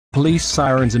Police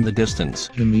sirens in the distance.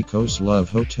 Himiko's Love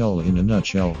Hotel in a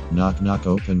nutshell. Knock knock,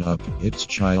 open up. It's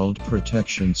Child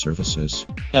Protection Services.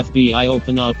 FBI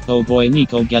open up. Oh boy,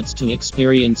 Nico gets to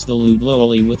experience the lewd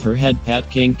Loli with her head pat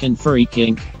kink and furry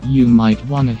kink. You might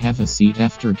wanna have a seat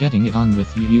after getting it on with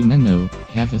Yumeno.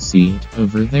 Have a seat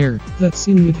over there. That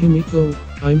scene with Himiko,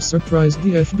 I'm surprised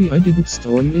the FBI didn't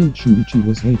storm in. Shuichi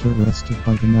was later arrested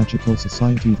by the Magical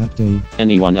Society that day.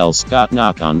 Anyone else got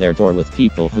knock on their door with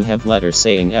people who have letters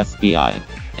saying FBI?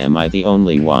 Am I the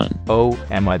only one? Oh,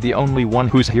 am I the only one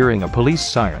who's hearing a police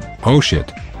siren? Oh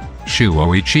shit.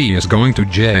 Shuichi is going to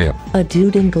jail. A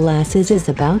dude in glasses is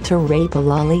about to rape a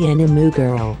Loli anime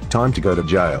girl. Time to go to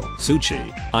jail.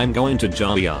 Suchi, I'm going to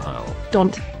jail.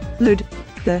 Don't loot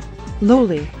the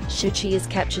Loli. Shuchi is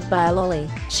captured by a Loli.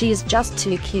 She is just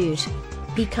too cute.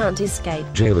 He can't escape.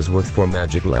 Jail is worth for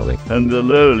Magic Loli. And the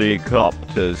Loli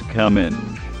copters come in.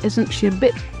 Isn't she a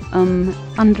bit,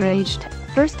 underaged?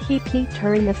 First he peeked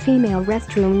her in the female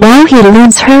restroom. Now he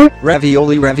leaves her.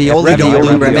 Ravioli, ravioli,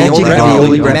 ravioli, magic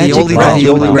ravioli, ravioli,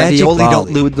 ravioli, ravioli,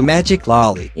 don't lewd the magic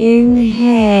lolly. Inhale.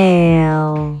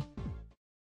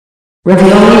 Ravioli,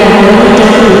 ravioli,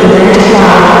 don't lewd the magic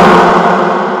lolly.